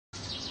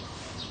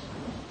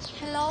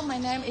Hello, my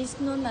name is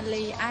Nuon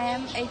Maly. I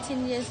am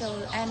 18 years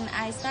old and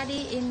I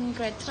study in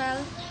grade 12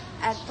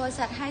 at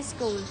Posat High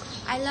School.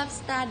 I love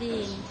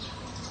studying.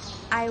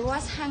 I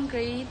was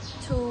hungry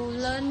to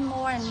learn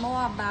more and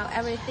more about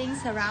everything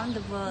around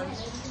the world.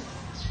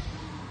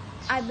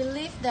 I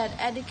believe that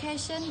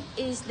education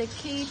is the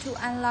key to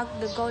unlock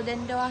the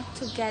golden door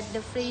to get the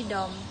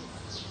freedom.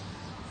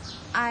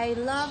 I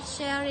love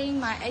sharing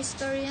my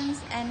experience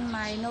and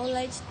my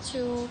knowledge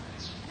to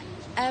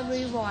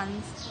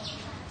everyone.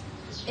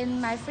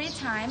 In my free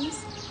times,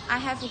 I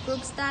have a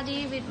group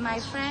study with my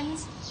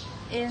friends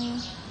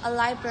in a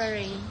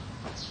library.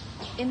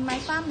 In my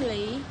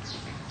family,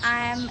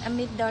 I am a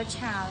middle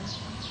child.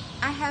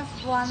 I have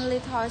one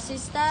little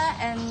sister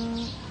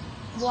and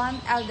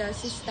one elder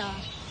sister.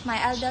 My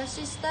elder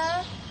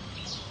sister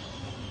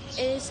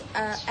is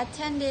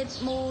attended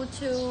moved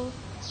to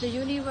the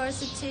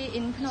university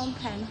in Phnom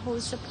Penh, who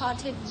is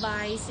supported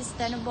by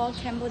Sustainable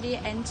Cambodia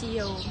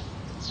NGO.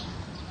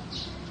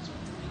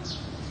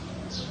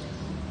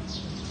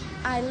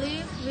 I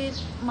live with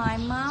my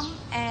mom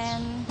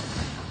and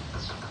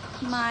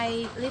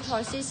my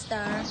little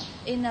sister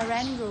in a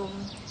rent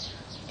room.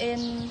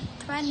 In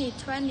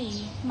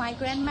 2020, my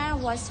grandma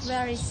was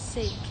very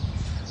sick,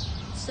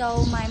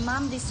 so my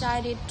mom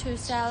decided to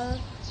sell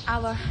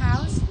our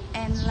house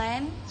and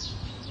land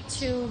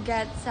to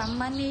get some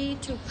money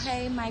to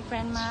pay my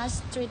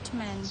grandma's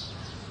treatment.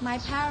 My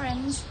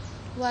parents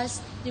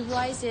was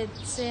divorced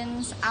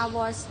since I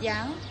was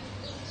young,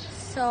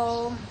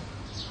 so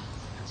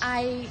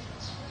I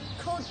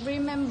could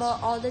remember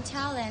all the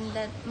talent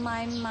that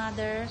my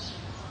mother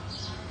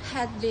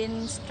had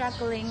been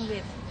struggling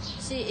with.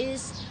 She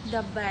is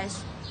the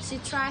best. She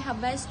tried her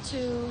best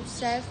to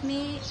save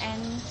me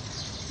and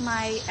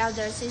my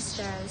elder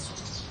sisters.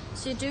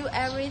 She do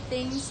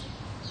everything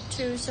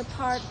to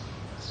support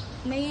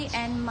me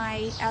and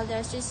my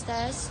elder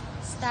sisters'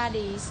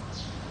 studies.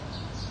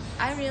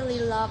 I really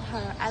love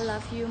her. I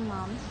love you,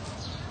 Mom.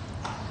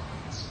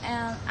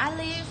 And I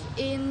live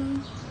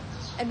in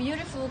a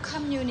beautiful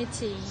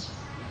community.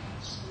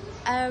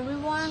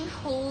 Everyone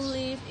who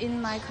live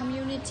in my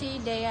community,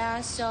 they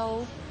are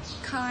so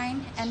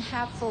kind and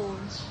helpful.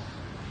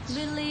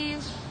 We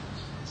live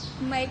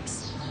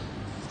mixed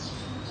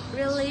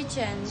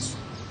religions.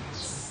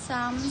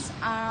 Some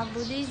are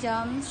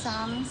Buddhism,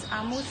 some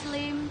are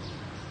Muslim,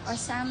 or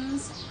some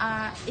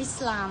are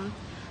Islam,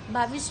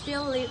 but we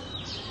still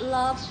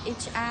love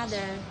each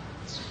other.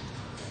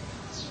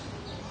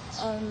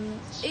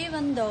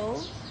 Even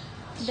though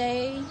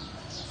they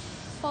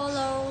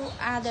follow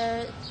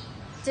other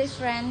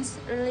different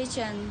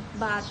religion,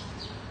 but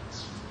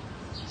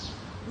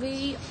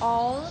we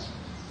all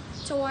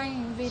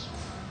join with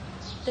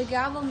the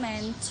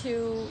government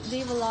to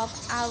develop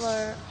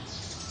our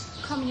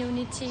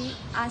community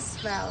as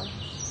well.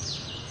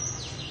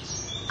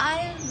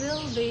 I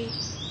will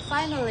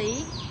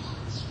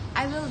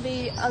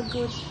be a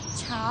good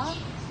child,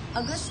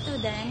 a good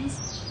student,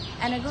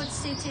 and a good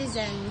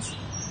citizen.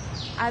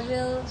 I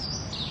will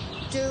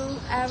do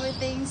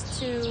everything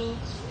to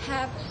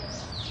help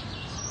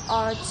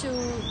or to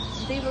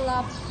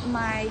develop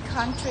my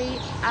country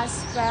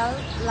as well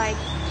like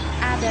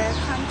other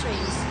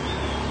countries.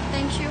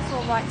 Thank you for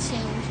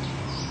watching.